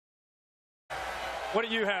What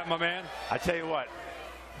do you have, my man? I tell you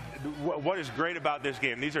what is great about this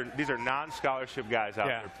game, these are non-scholarship guys out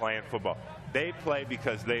there playing football. They play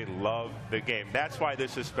because they love the game. That's why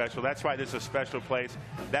this is special. That's why this is a special place.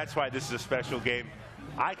 That's why this is a special game.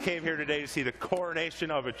 I came here today to see the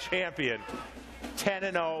coronation of a champion.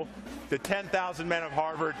 10-0, the 10,000 men of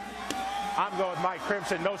Harvard. I'm going with Mike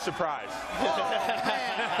Crimson, no surprise. Oh,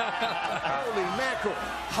 man. Holy mackerel.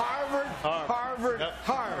 Harvard.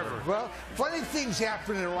 Well, funny things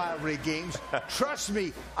happen in rivalry games. Trust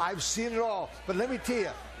me, I've seen it all. But let me tell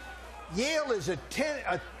you, Yale is a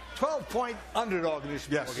 12-point underdog in this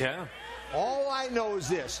ball game. Yeah. All I know is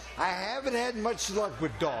this. I haven't had much luck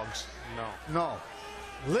with dogs. No.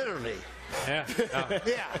 Literally. Yeah.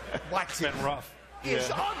 Yeah. Watch It's been rough. It's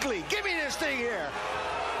ugly. Give me this thing here.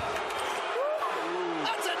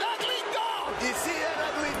 That's an ugly dog. You see that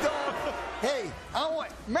ugly dog? Hey,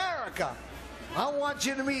 America, I want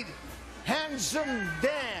you to meet Handsome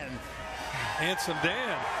Dan. Handsome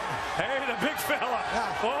Dan. Hey, the big fella.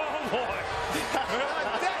 Oh, boy.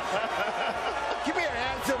 Come here,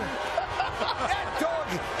 Handsome. That dog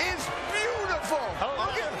is beautiful.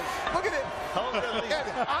 Look at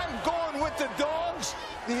him. I'm going with the dogs,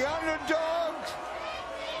 the underdogs.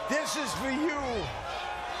 This is for you.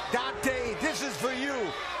 Dante, this is for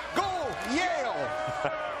you. Go, Yale.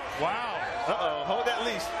 Wow. Uh-oh, hold that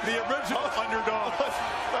leash. The original underdog.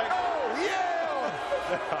 Oh, Yale.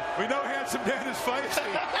 We know Handsome Dan is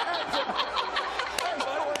feisty.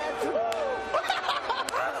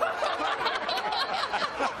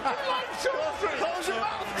 Close your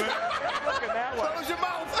mouth. Look at that one. Close your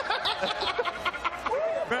mouth.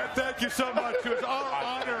 Matt, thank you so much. It was our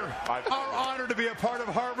honor to be a part of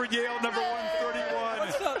Harvard Yale number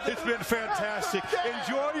 131. It's been fantastic.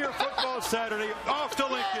 Enjoy your football Saturday. Off to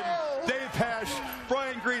Lincoln. Dave Pash,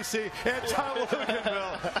 Brian Greasy, and Tom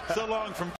Luganville. So long from